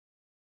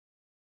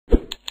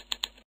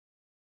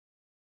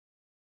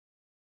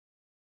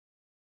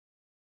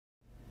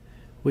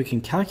we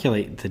can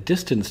calculate the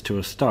distance to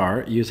a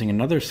star using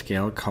another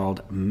scale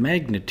called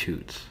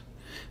magnitudes.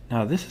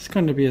 Now this is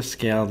going to be a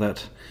scale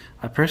that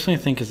I personally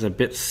think is a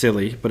bit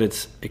silly, but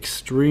it's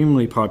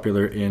extremely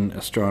popular in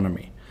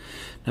astronomy.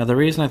 Now the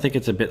reason I think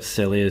it's a bit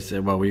silly is,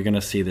 well, we're going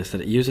to see this,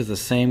 that it uses the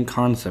same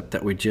concept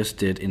that we just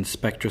did in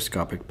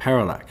spectroscopic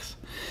parallax.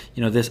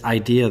 You know, this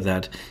idea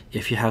that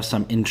if you have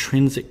some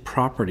intrinsic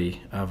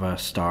property of a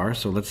star,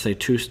 so let's say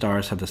two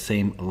stars have the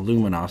same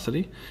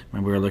luminosity,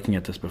 remember we were looking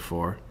at this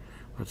before.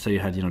 Let's say you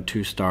had,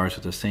 two stars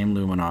with the same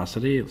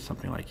luminosity,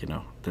 something like,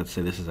 let's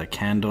say this is a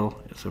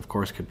candle, this of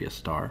course could be a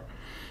star,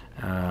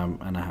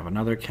 and I have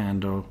another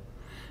candle,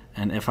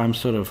 and if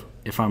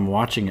I'm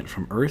watching it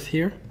from Earth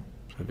here,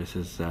 so this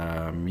is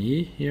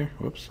me here,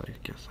 whoops, I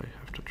guess I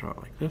have to draw it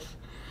like this.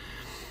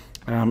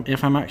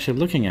 If I'm actually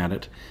looking at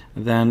it,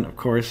 then of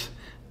course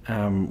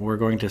we're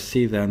going to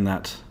see then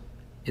that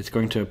it's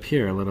going to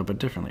appear a little bit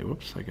differently.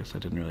 Whoops, I guess I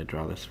didn't really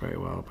draw this very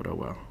well, but oh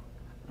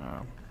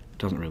well,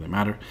 doesn't really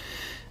matter.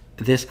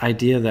 This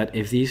idea that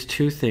if these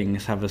two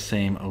things have the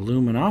same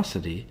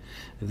luminosity,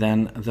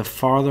 then the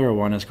farther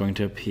one is going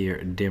to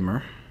appear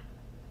dimmer,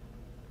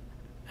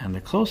 and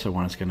the closer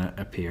one is going to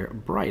appear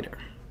brighter.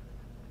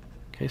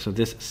 Okay, so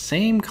this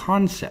same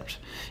concept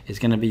is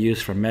going to be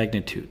used for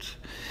magnitudes,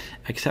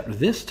 except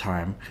this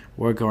time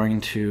we're going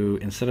to,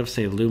 instead of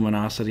say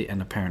luminosity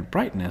and apparent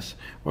brightness,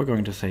 we're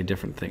going to say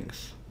different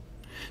things.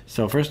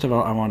 So first of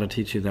all, I want to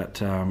teach you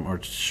that,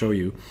 or show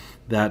you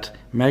that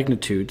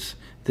magnitudes,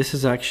 this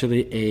is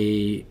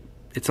actually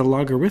it's a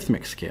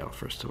logarithmic scale,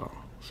 first of all.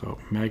 So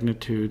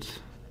magnitudes,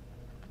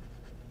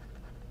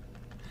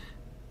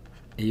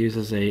 it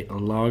uses a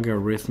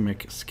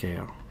logarithmic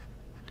scale.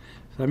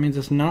 So that means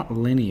it's not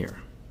linear.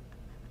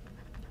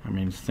 That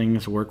means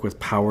things work with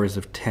powers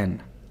of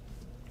 10.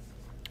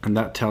 And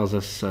that tells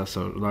us,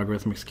 so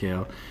logarithmic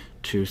scale,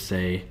 to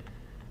say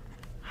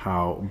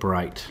how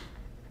bright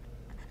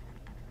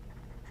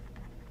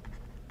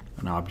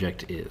an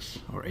object is,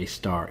 or a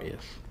star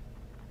is.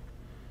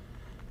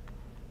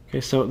 Okay,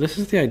 so this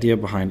is the idea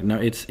behind it. Now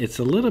it's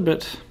a little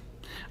bit,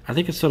 I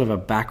think it's sort of a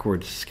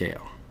backwards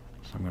scale.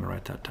 So I'm going to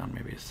write that down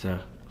maybe. It's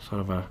sort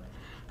of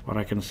what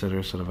I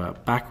consider sort of a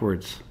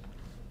backwards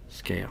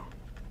scale.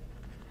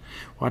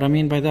 What I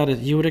mean by that is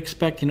you would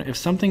expect, if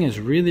something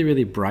is really,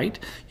 really bright,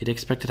 you'd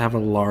expect it to have a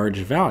large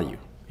value.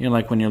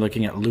 Like when you're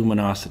looking at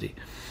luminosity.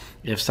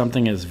 If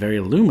something is very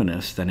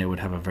luminous, then it would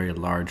have a very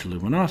large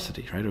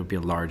luminosity, right? It would be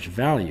a large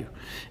value.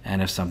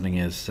 And if something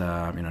is,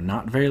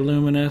 not very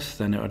luminous,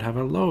 then it would have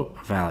a low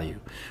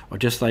value. Or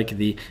just like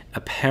the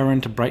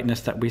apparent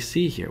brightness that we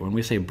see here. When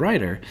we say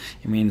brighter,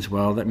 it means,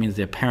 well, that means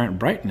the apparent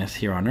brightness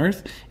here on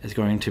Earth is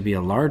going to be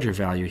a larger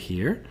value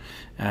here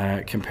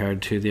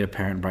compared to the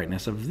apparent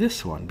brightness of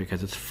this one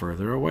because it's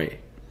further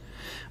away.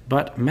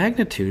 But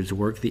magnitudes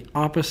work the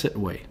opposite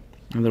way.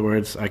 In other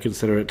words, I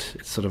consider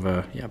it's sort of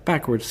a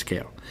backward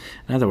scale.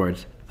 In other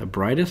words, the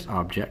brightest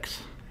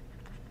objects,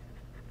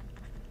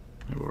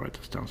 we'll write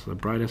this down, so the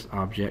brightest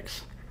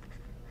objects,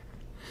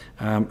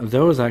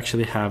 those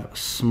actually have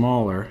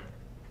smaller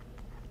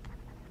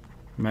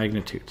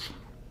magnitudes.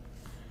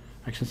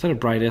 Actually, instead of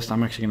brightest,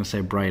 I'm actually going to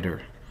say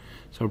brighter.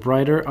 So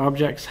brighter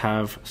objects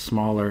have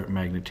smaller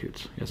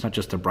magnitudes. It's not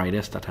just the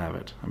brightest that have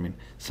it. I mean,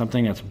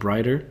 something that's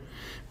brighter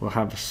will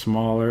have a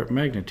smaller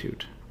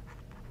magnitude,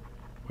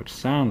 which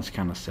sounds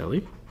kind of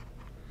silly.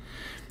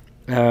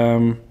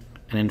 And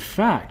in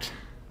fact,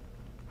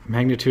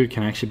 magnitude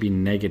can actually be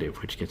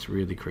negative, which gets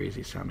really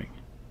crazy sounding.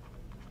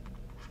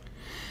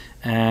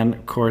 And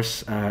of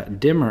course,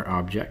 dimmer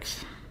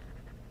objects.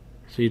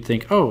 So you'd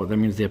think, oh, that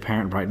means the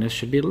apparent brightness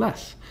should be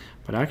less.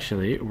 But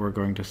actually, we're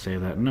going to say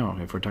that no,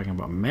 if we're talking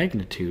about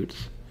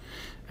magnitudes,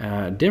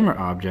 dimmer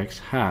objects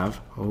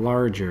have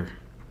larger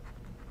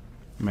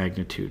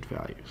magnitude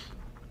values.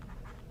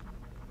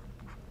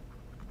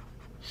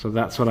 So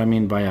that's what I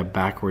mean by a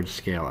backward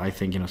scale. I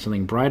think,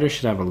 something brighter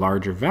should have a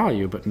larger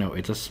value, but no,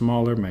 it's a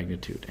smaller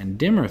magnitude. And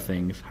dimmer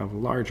things have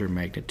larger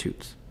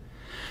magnitudes.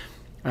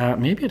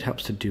 Maybe it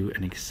helps to do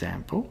an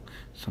example.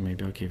 So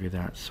maybe I'll give you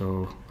that.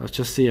 So let's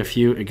just see a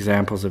few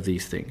examples of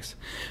these things.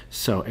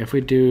 So if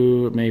we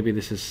do, maybe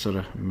this is sort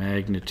of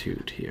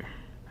magnitude here.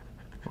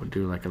 We'll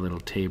do like a little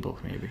table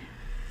maybe.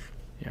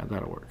 Yeah,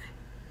 that'll work.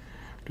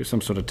 Do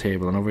some sort of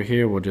table. And over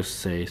here we'll just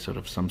say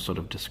some sort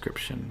of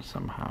description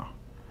somehow.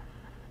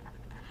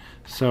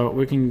 So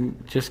we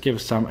can just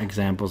give some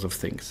examples of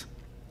things.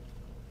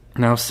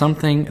 Now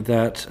something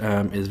that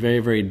is very,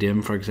 very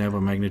dim, for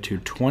example,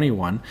 magnitude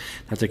 21,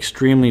 that's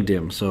extremely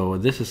dim. So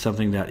this is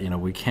something that,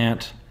 we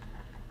can't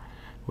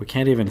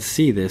even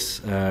see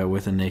this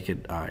with a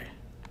naked eye.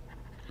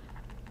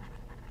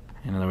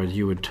 In other words,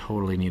 you would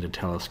totally need a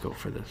telescope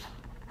for this.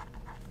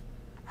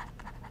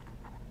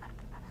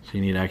 So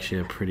you need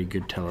actually a pretty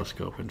good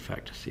telescope, in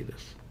fact, to see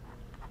this.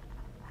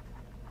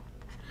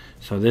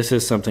 So this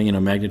is something,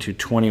 magnitude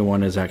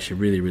 21 is actually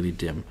really, really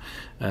dim.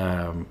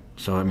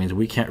 So that means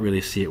we can't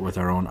really see it with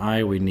our own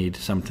eye. We need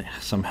some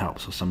help,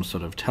 so some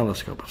sort of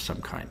telescope of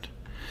some kind.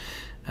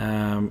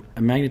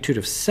 A magnitude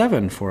of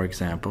 7, for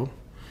example,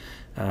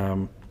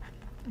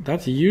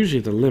 that's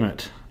usually the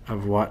limit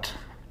of what,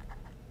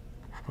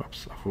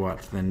 of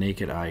what the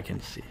naked eye can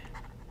see.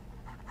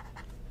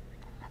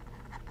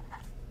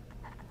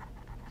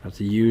 That's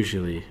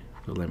usually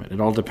the limit. It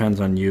all depends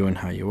on you and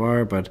how you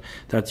are, but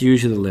that's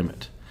usually the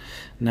limit.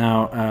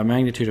 Now, a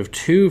magnitude of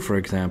 2, for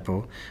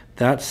example,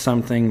 that's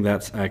something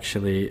that's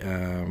actually,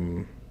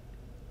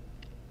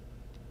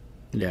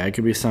 yeah, it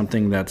could be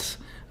something that's,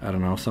 I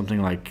don't know,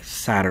 something like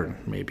Saturn,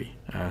 maybe.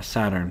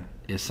 Saturn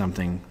is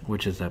something,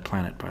 which is a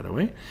planet, by the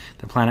way.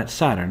 The planet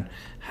Saturn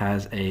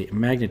has a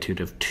magnitude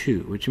of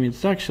 2, which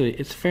means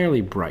it's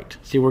fairly bright.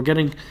 See, we're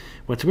getting,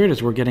 what's weird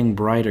is we're getting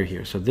brighter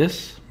here. So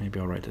this, maybe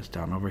I'll write this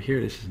down over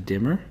here, this is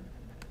dimmer.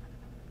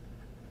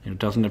 It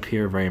doesn't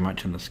appear very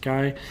much in the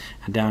sky.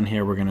 And down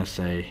here we're going to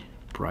say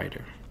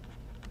brighter.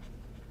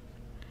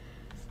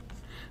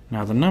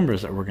 Now the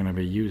numbers that we're going to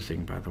be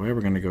using, by the way,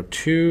 we're going to go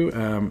to,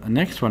 the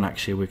next one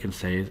actually we can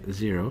say is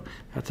 0.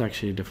 That's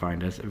actually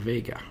defined as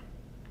Vega.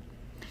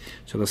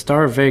 So the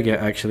star Vega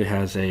actually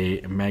has a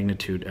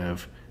magnitude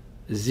of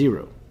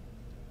 0.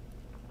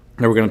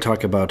 Now we're going to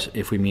talk about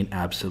if we mean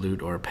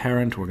absolute or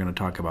apparent, we're going to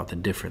talk about the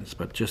difference,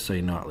 but just so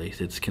you know at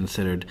least, it's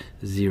considered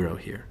 0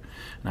 here.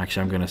 And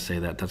actually I'm going to say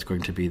that that's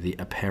going to be the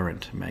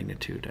apparent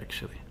magnitude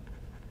actually.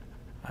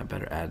 I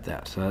better add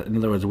that. So in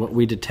other words, what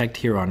we detect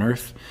here on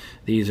Earth,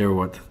 these are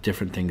what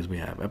different things we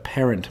have.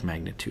 Apparent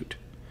magnitude.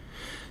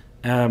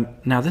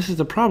 Now this is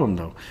the problem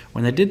though.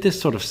 When they did this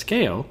sort of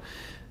scale,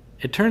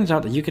 it turns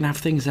out that you can have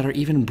things that are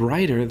even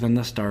brighter than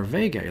the star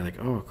Vega. You're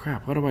like, oh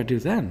crap, what do I do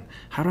then?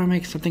 How do I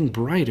make something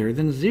brighter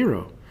than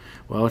 0?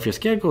 Well, if your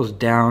scale goes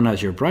down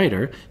as you're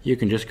brighter, you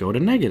can just go to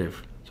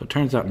negative. So it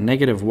turns out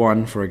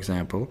 -1, for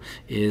example,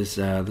 is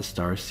the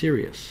star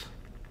Sirius.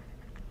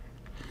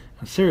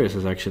 And Sirius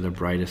is actually the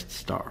brightest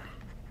star.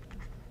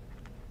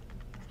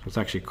 So it's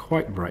actually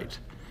quite bright.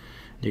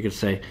 You could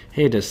say,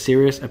 hey, does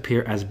Sirius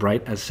appear as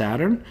bright as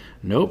Saturn?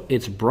 Nope,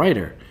 it's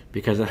brighter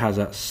because it has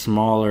a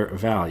smaller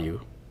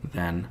value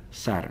than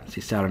Saturn.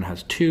 See, Saturn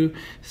has 2,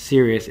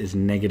 Sirius is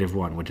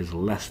 -1, which is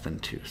less than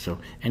 2. So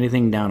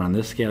anything down on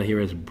this scale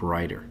here is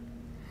brighter.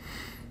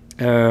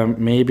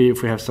 Maybe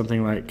if we have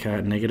something like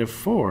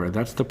 -4,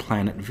 that's the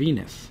planet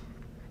Venus.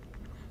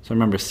 So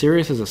remember,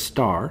 Sirius is a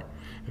star,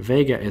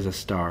 Vega is a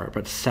star,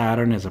 but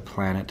Saturn is a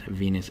planet,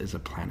 Venus is a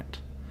planet.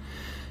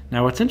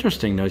 Now what's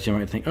interesting though is you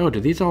might think, oh,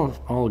 do these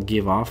all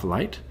give off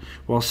light?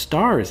 Well,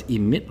 stars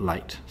emit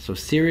light. So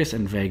Sirius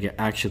and Vega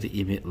actually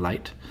emit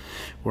light,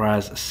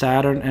 whereas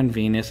Saturn and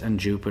Venus and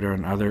Jupiter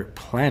and other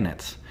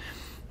planets,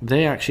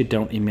 they actually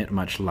don't emit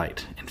much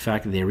light. In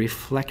fact, they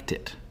reflect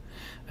it.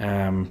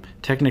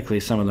 Technically,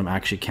 some of them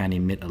actually can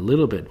emit a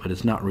little bit, but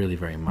it's not really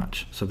very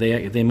much. So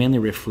they mainly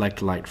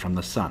reflect light from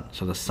the sun.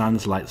 So the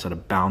sun's light sort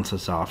of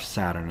bounces off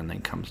Saturn and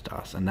then comes to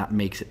us, and that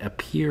makes it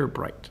appear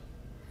bright.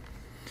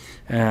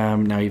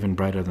 Now even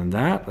brighter than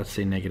that, let's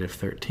say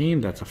 -13,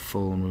 that's a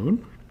full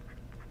moon.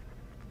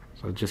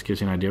 So it just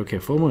gives you an idea, okay,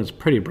 full moon is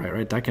pretty bright,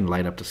 right? That can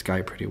light up the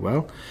sky pretty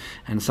well.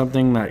 And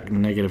something like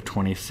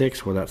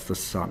 -26, well, that's the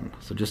sun.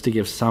 So just to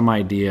give some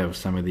idea of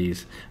some of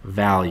these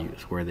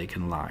values where they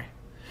can lie.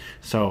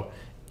 So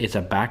it's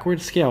a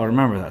backward scale,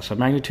 remember that. So a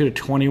magnitude of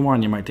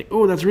 21, you might think,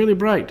 oh, that's really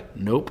bright.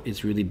 Nope,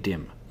 it's really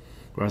dim.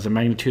 Whereas a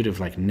magnitude of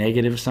like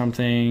negative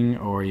something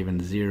or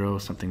even 0,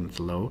 something that's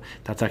low,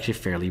 that's actually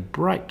fairly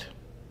bright.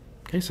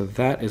 Okay, so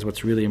that is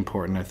what's really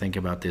important, I think,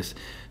 about this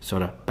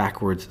sort of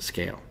backwards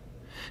scale.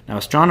 Now,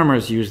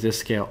 astronomers use this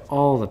scale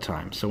all the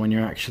time. So when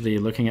you're actually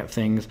looking at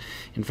things,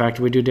 in fact,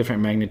 we do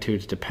different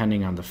magnitudes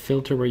depending on the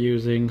filter we're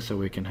using. So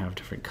we can have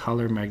different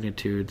color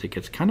magnitudes. It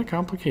gets kind of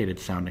complicated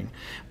sounding,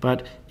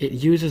 but it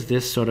uses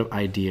this sort of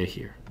idea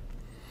here.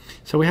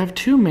 So we have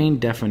two main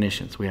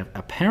definitions. We have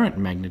apparent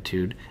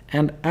magnitude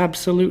and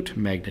absolute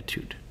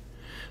magnitude.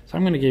 So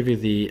I'm going to give you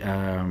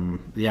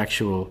the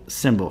actual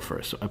symbol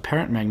first. So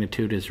apparent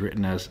magnitude is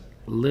written as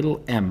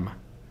little m,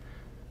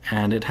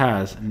 and it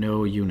has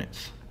no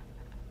units.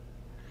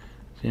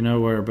 So you know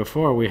where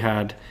before we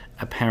had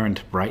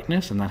apparent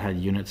brightness, and that had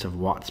units of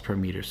watts per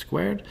meter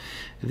squared.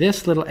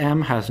 This little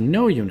m has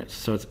no units,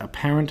 so it's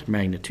apparent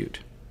magnitude.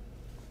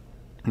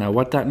 Now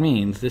what that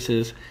means, this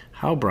is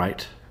how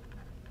bright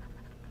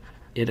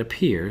it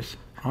appears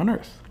on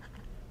Earth.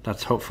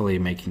 That's hopefully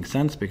making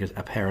sense because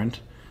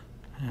apparent,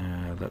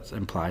 that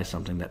implies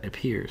something that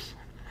appears.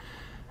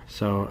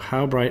 So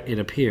how bright it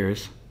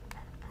appears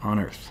on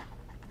Earth.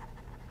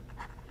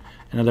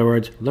 In other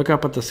words, look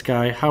up at the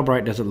sky, how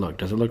bright does it look?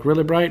 Does it look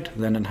really bright?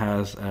 Then it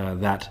has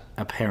that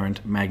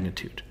apparent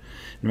magnitude.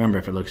 Remember,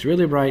 if it looks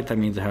really bright, that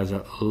means it has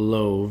a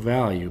low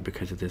value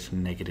because of this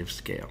negative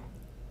scale.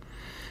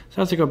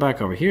 So as we go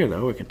back over here,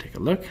 though, we can take a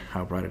look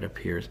how bright it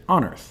appears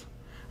on Earth.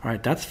 All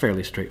right, that's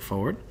fairly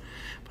straightforward.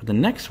 But the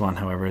next one,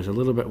 however, is a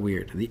little bit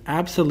weird. The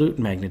absolute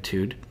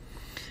magnitude,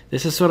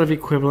 this is sort of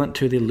equivalent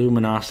to the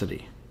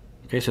luminosity.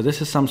 Okay, so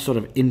this is some sort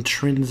of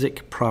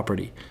intrinsic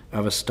property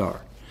of a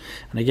star.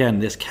 And again,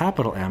 this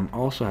capital M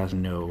also has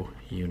no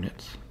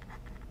units.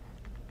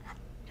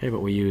 Okay,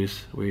 but we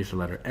use the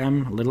letter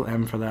M, little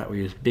m for that. We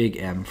use big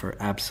M for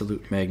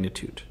absolute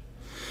magnitude.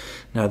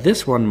 Now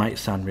this one might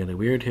sound really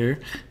weird here.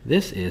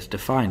 This is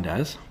defined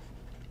as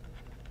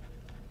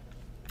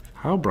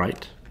how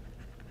bright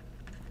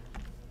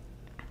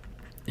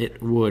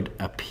it would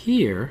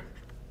appear,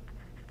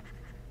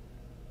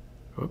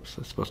 oops,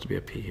 that's supposed to be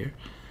a P here,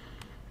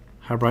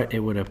 how bright it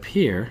would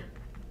appear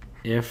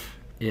if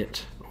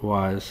it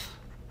was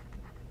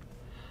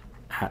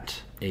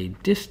at a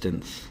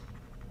distance,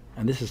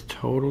 and this is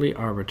totally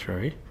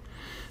arbitrary,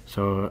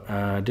 so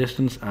a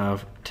distance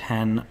of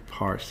 10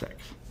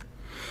 parsecs.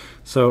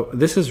 So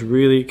this is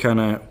really kind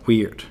of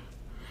weird,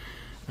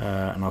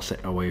 and I'll say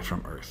away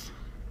from Earth.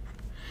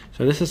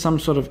 So this is some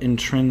sort of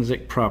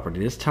intrinsic property.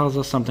 This tells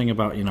us something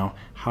about,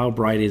 how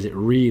bright is it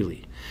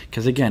really?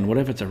 Because again, what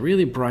if it's a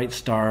really bright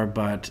star,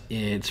 but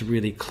it's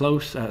really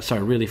close,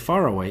 really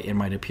far away, it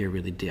might appear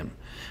really dim.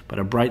 But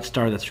a bright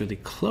star that's really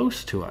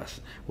close to us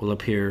will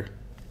appear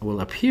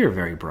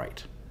very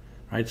bright,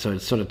 right? So it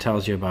sort of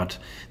tells you about,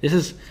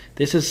 this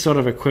is sort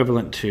of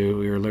equivalent to,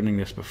 we were learning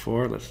this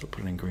before, let's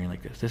put it in green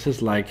like this. This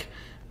is like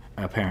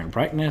apparent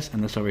brightness,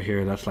 and this over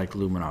here, that's like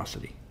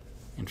luminosity.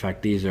 In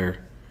fact, these are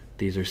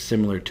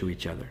similar to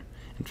each other.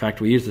 In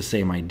fact, we use the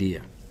same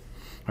idea.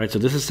 All right, so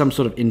this is some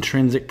sort of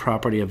intrinsic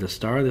property of the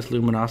star. This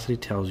luminosity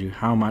tells you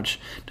how much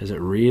does it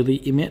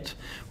really emit.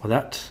 Well,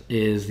 that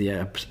is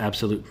the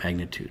absolute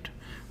magnitude.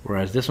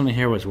 Whereas this one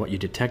here was what you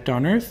detect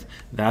on Earth.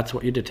 That's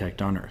what you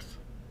detect on Earth.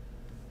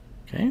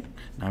 Okay,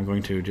 now I'm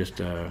going to just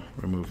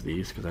remove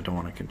these because I don't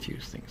want to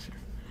confuse things here.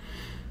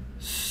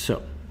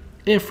 So,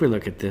 if we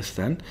look at this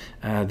then,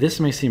 this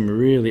may seem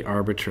really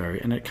arbitrary,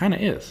 and it kind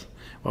of is.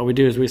 What we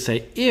do is we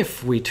say,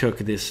 if we took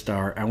this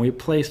star and we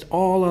placed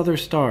all other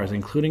stars,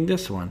 including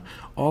this one,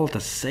 all at the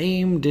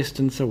same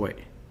distance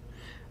away,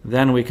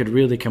 then we could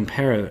really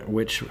compare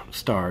which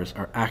stars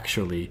are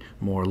actually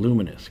more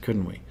luminous,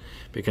 couldn't we?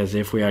 Because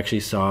if we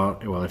actually saw,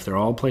 well, if they're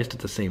all placed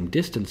at the same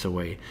distance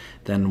away,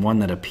 then one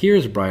that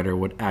appears brighter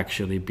would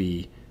actually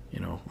be,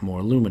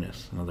 more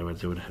luminous. In other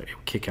words, it would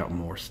kick out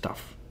more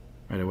stuff,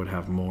 right? It would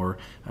have more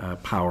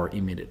power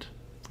emitted.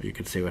 Or you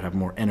could say it would have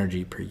more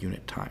energy per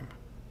unit time.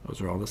 Those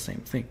are all the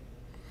same thing.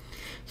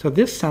 So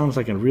this sounds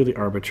like a really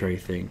arbitrary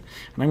thing.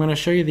 And I'm going to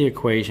show you the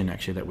equation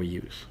actually that we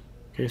use.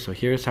 Okay, so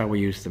here's how we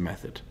use the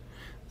method.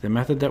 The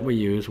method that we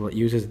use, well, it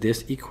uses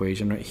this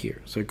equation right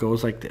here. So it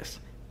goes like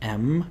this.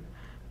 M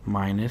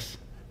minus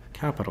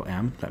capital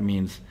M, that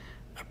means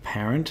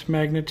apparent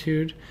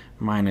magnitude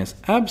minus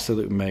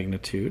absolute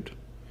magnitude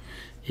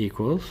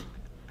equals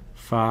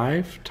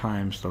 5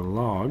 times the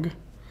log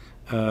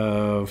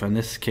of, in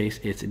this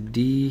case, it's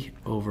d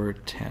over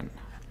 10.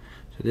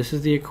 So this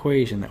is the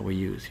equation that we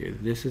use here.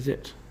 This is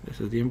it. This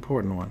is the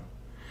important one.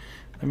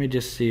 Let me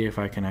just see if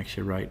I can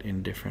actually write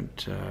in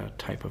different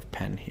type of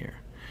pen here.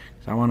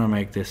 So I want to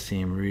make this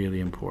seem really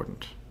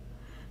important.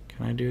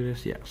 Can I do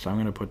this? Yeah, so I'm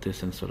going to put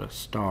this in sort of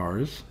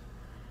stars.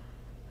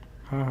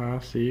 Haha,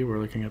 see, we're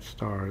looking at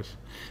stars.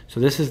 So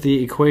this is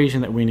the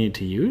equation that we need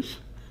to use.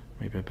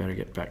 Maybe I better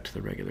get back to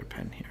the regular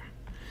pen here.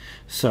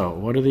 So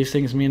what do these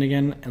things mean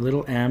again? A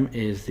little m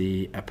is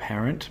the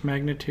apparent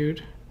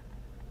magnitude.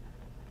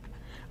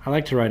 I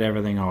like to write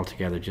everything all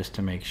together just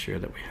to make sure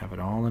that we have it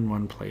all in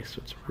one place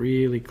so it's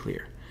really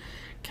clear.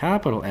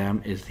 Capital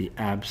M is the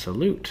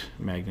absolute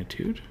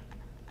magnitude.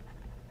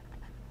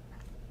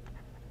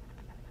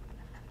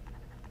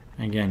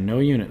 Again, no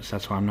units,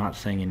 that's why I'm not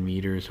saying in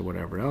meters or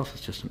whatever else,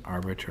 it's just an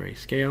arbitrary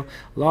scale.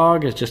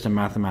 Log is just a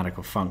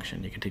mathematical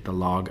function. You can take the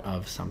log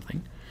of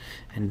something.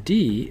 And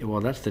D,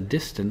 well, that's the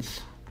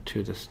distance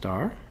to the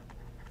star.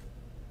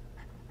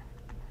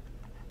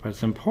 But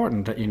it's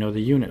important that you know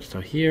the units. So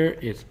here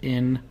it's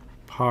in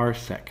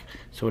parsec.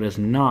 So it is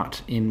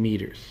not in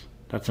meters.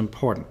 That's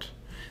important.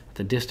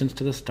 The distance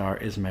to the star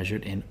is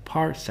measured in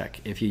parsec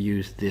if you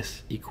use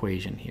this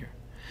equation here.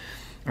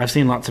 I've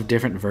seen lots of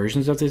different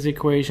versions of this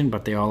equation,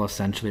 but they all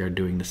essentially are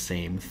doing the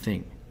same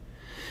thing.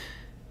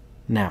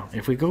 Now,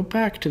 if we go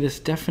back to this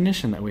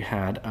definition that we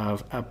had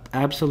of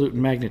absolute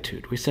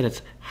magnitude, we said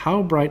it's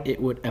how bright it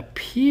would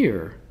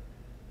appear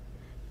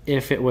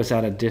if it was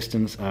at a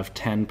distance of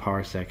 10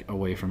 parsec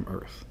away from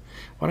Earth.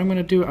 What I'm going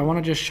to do, I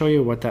want to just show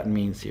you what that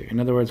means here.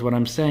 In other words, what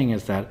I'm saying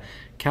is that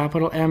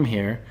capital M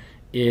here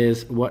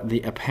is what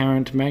the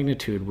apparent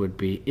magnitude would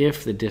be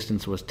if the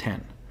distance was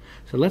 10.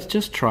 So let's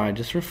just try,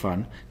 just for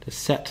fun, to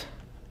set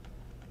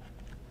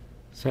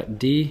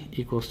D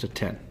equals to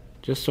 10.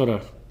 Just sort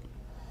of,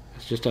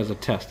 it's just as a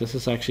test. This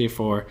is actually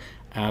for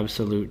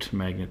absolute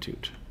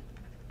magnitude.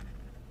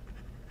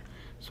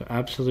 So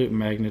absolute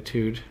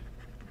magnitude.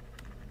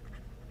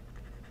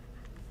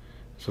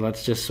 So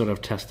let's just sort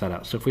of test that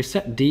out. So if we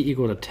set D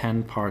equal to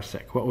 10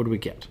 parsec, what would we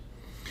get?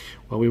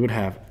 Well, we would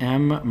have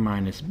M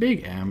minus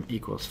big M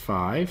equals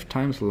 5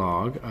 times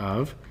log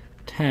of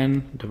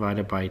 10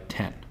 divided by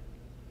 10.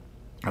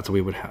 That's what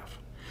we would have.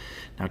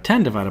 Now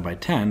 10 divided by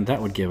 10,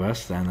 that would give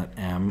us then that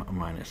M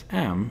minus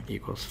M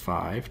equals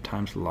 5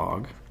 times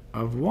log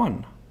of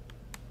 1.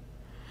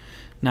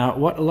 Now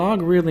what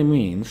log really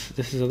means,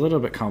 this is a little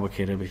bit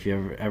complicated if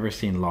you've ever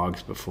seen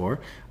logs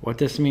before. What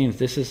this means,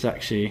 this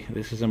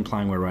is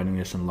implying we're writing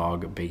this in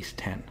log base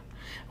 10.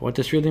 What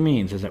this really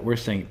means is that we're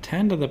saying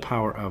 10 to the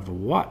power of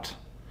what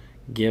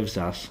gives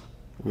us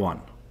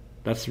 1.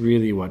 That's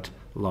really what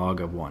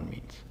log of 1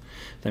 means.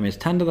 That means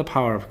 10 to the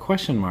power of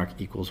question mark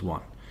equals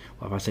 1.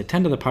 Well, if I say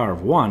 10 to the power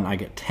of 1, I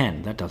get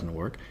 10. That doesn't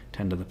work.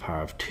 10 to the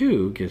power of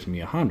 2 gives me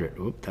 100.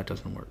 Oop, that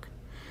doesn't work.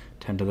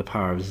 10 to the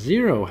power of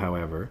 0,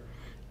 however,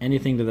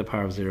 anything to the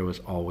power of 0 is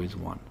always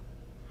 1.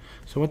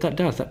 So what that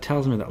does, that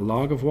tells me that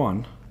log of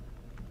 1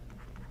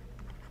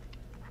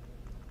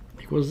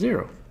 equals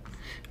 0.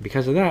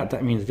 Because of that,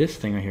 that means this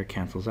thing right here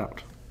cancels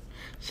out.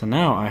 So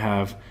now I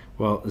have,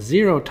 well,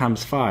 0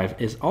 times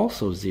 5 is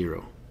also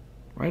 0.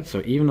 Right?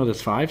 So even though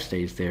this 5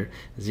 stays there,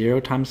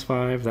 0 times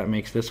 5, that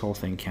makes this whole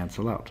thing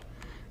cancel out.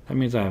 That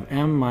means I have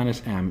m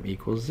minus m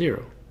equals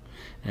 0.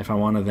 And if I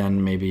want to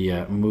then maybe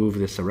move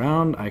this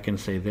around, I can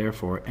say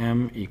therefore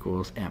m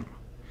equals m.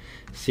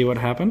 See what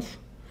happens?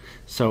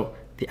 So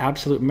the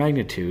absolute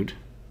magnitude,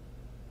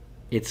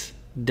 it's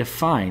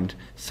defined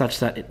such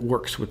that it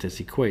works with this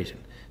equation.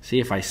 See,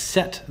 if I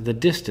set the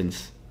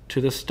distance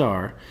to the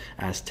star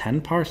as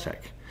 10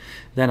 parsec,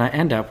 then I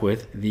end up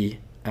with the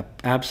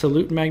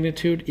absolute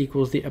magnitude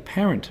equals the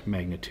apparent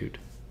magnitude.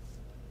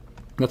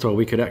 That's why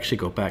we could actually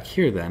go back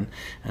here then.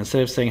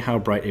 Instead of saying how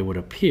bright it would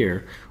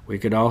appear, we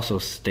could also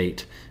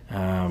state,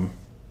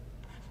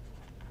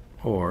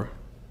 or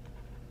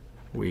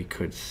we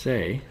could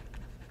say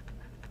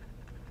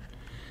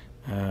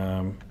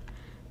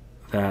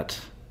that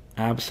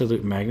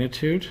absolute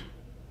magnitude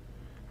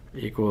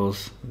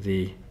equals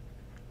the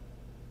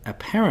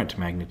apparent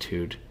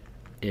magnitude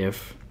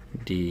if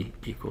d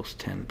equals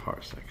 10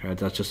 parsec. Right?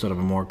 That's just sort of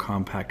a more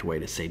compact way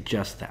to say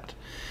just that.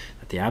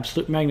 That the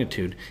absolute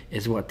magnitude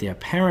is what the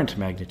apparent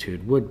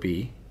magnitude would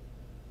be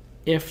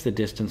if the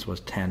distance was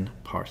 10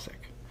 parsec.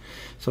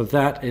 So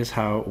that is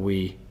how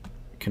we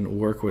can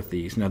work with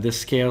these. Now this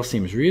scale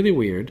seems really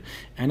weird,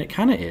 and it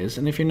kind of is,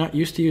 and if you're not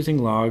used to using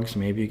logs,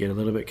 maybe you get a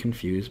little bit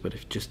confused, but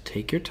if you just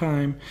take your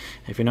time,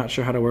 if you're not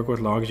sure how to work with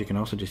logs, you can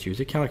also just use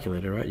a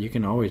calculator, right? You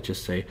can always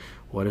just say,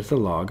 what is the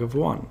log of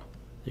 1?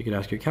 You could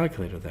ask your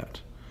calculator that.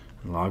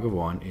 And log of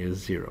 1 is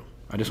 0.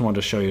 I just wanted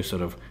to show you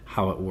sort of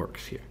how it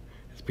works here.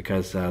 It's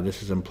because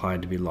this is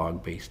implied to be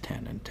log base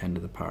 10, and 10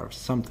 to the power of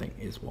something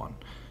is 1.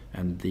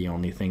 And the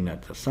only thing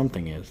that the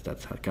something is,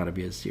 that's got to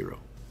be a 0.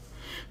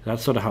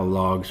 That's sort of how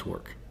logs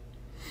work.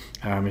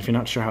 If you're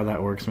not sure how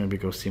that works, maybe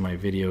go see my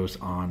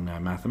videos on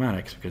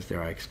mathematics, because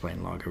there I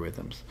explain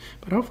logarithms.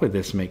 But hopefully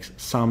this makes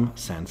some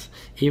sense.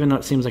 Even though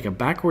it seems like a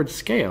backwards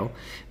scale,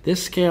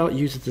 this scale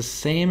uses the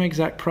same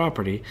exact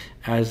property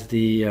as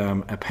the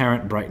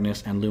apparent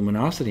brightness and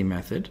luminosity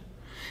method.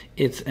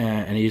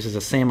 And it uses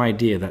the same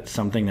idea that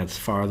something that's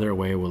farther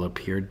away will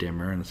appear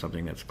dimmer and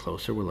something that's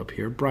closer will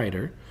appear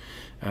brighter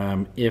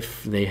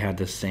if they had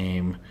the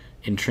same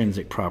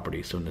intrinsic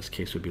property. So in this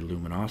case would be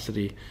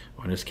luminosity,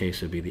 or in this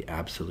case would be the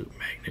absolute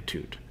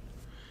magnitude.